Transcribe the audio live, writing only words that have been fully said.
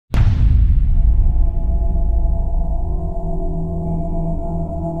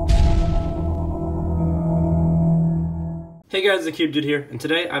Hey guys, TheCubedude here, and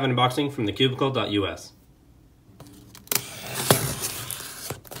today I have an unboxing from TheCubicle.us.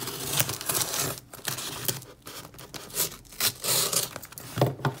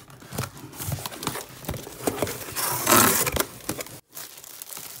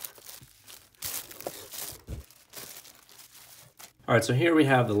 Alright, so here we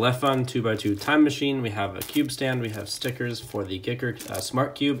have the Lefun 2x2 time machine, we have a cube stand, we have stickers for the Gicker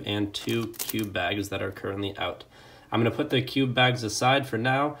Smart Cube, and 2 cube bags that are currently out. I'm going to put the cube bags aside for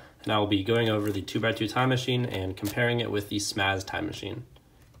now, and I will be going over the 2x2 time machine and comparing it with the Smaz time machine.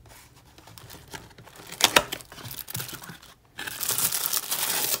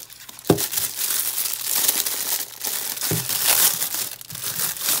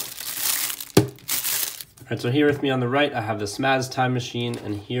 Alright, so here with me on the right, I have the Smaz time machine,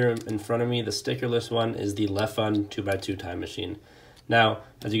 and here in front of me, the stickerless one is the Lefun 2x2 time machine. Now,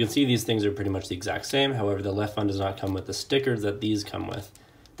 as you can see, these things are pretty much the exact same. However, the Lefun does not come with the stickers that these come with.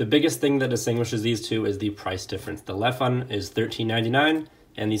 The biggest thing that distinguishes these two is the price difference. The Lefun is $13.99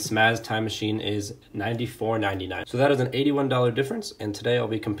 and the Smaz time machine is $94.99. So that is an $81 difference, and today I'll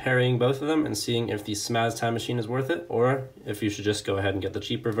be comparing both of them and seeing if the Smaz time machine is worth it or if you should just go ahead and get the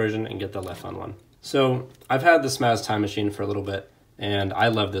cheaper version and get the Lefun one. So I've had the Smaz time machine for a little bit and I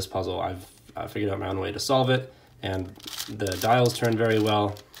love this puzzle. I've figured out my own way to solve it. And the dials turn very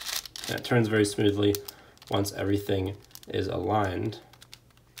well, and it turns very smoothly once everything is aligned.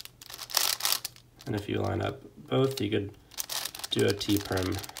 And if you line up both, you could do a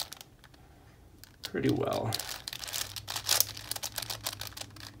T-perm pretty well.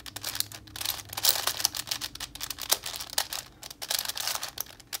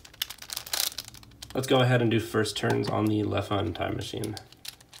 Let's go ahead and do first turns on the Lefun time machine.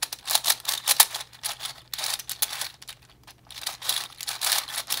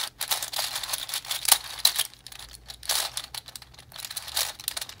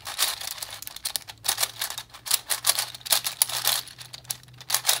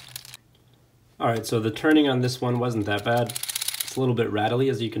 Alright, so the turning on this one wasn't that bad. It's a little bit rattly,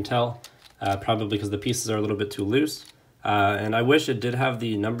 as you can tell, probably because the pieces are a little bit too loose. And I wish it did have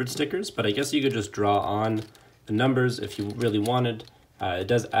the numbered stickers, but I guess you could just draw on the numbers if you really wanted. It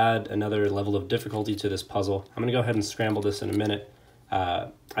does add another level of difficulty to this puzzle. I'm going to go ahead and scramble this in a minute.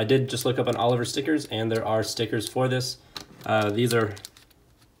 I did just look up on Oliver stickers, and there are stickers for this. These are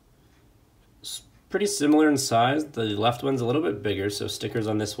pretty similar in size. The left one's a little bit bigger, so stickers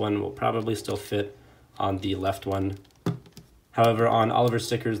on this one will probably still fit on the left one. However, on Oliver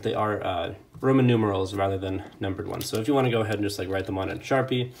stickers, they are Roman numerals rather than numbered ones. So if you want to go ahead and just like write them on a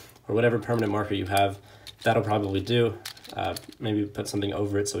Sharpie or whatever permanent marker you have, that'll probably do. Maybe put something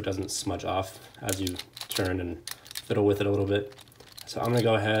over it so it doesn't smudge off as you turn and fiddle with it a little bit. So I'm going to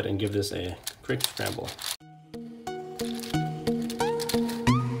go ahead and give this a quick scramble.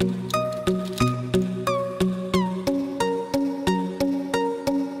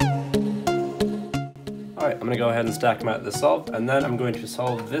 Alright, I'm going to go ahead and stack them out the solved, and then I'm going to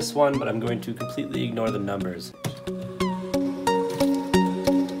solve this one, but I'm going to completely ignore the numbers.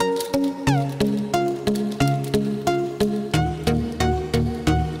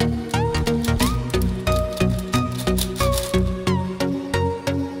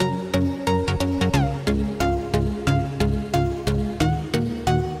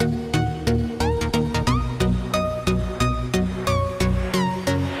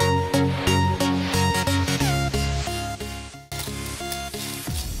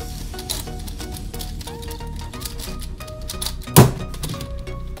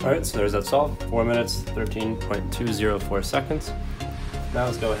 Alright, so there's that solve, 4 minutes, 13.204 seconds. Now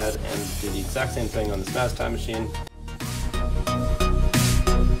let's go ahead and do the exact same thing on the Smaz time machine.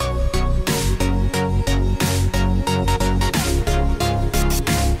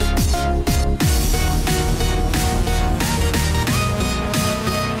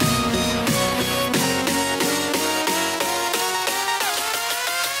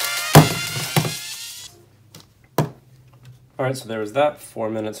 Alright, so there was that,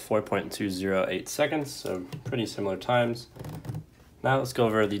 4 minutes, 4.208 seconds, so pretty similar times. Now let's go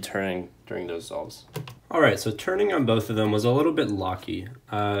over the turning during those solves. Alright, so turning on both of them was a little bit locky.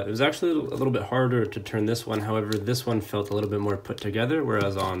 It was actually a little bit harder to turn this one, however this one felt a little bit more put together,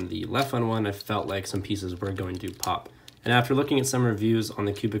 whereas on the Lefun one I felt like some pieces were going to pop. And after looking at some reviews on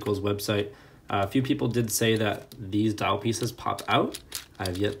TheCubicle's website, a few people did say that these dial pieces pop out. I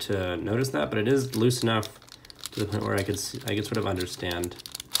have yet to notice that, but it is loose enough to the point where I could sort of understand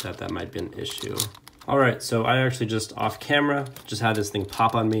that might be an issue. All right, so I actually just off camera just had this thing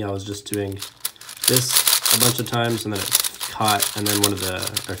pop on me. I was just doing this a bunch of times and then it caught, and then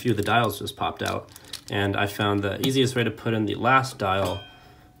a few of the dials just popped out. And I found the easiest way to put in the last dial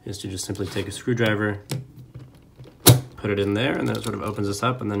is to just simply take a screwdriver, put it in there, and then it sort of opens this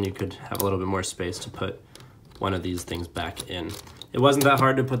up, and then you could have a little bit more space to put one of these things back in. It wasn't that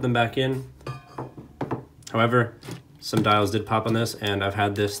hard to put them back in. However, some dials did pop on this, and I've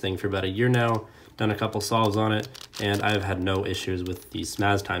had this thing for about a year now, done a couple solves on it, and I've had no issues with the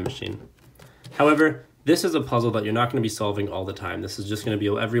Smaz time machine. However, this is a puzzle that you're not going to be solving all the time. This is just going to be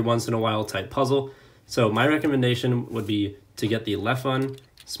an every once in a while type puzzle. So my recommendation would be to get the Lefun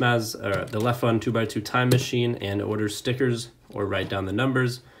the Lefun 2x2 time machine and order stickers or write down the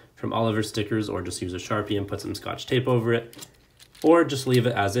numbers from Oliver Stickers, or just use a Sharpie and put some Scotch tape over it, or just leave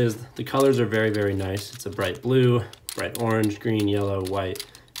it as is. The colors are very, very nice. It's a bright blue, bright orange, green, yellow, white,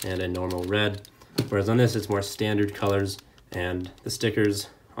 and a normal red. Whereas on this, it's more standard colors, and the stickers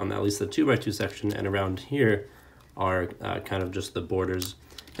on at least the 2x2 section and around here are kind of just the borders.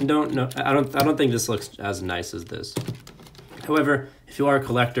 And I don't think this looks as nice as this. However, if you are a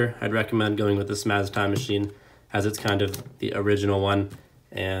collector, I'd recommend going with the Smaz time machine, as it's kind of the original one,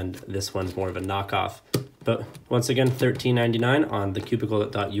 and this one's more of a knockoff. But once again, $13.99 on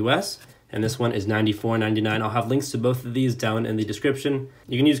TheCubicle.us, and this one is $94.99. I'll have links to both of these down in the description.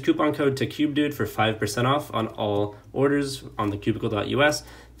 You can use coupon code TheCubedude for 5% off on all orders on TheCubicle.us.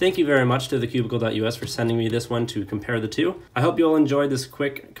 Thank you very much to TheCubicle.us for sending me this one to compare the two. I hope you all enjoyed this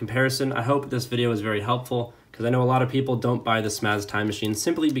quick comparison. I hope this video was very helpful, because I know a lot of people don't buy the Smaz time machine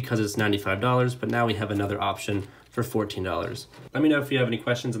simply because it's $95, but now we have another option for $14. Let me know if you have any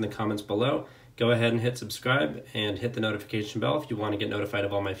questions in the comments below. Go ahead and hit subscribe and hit the notification bell if you want to get notified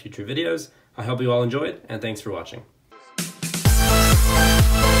of all my future videos. I hope you all enjoyed, and thanks for watching.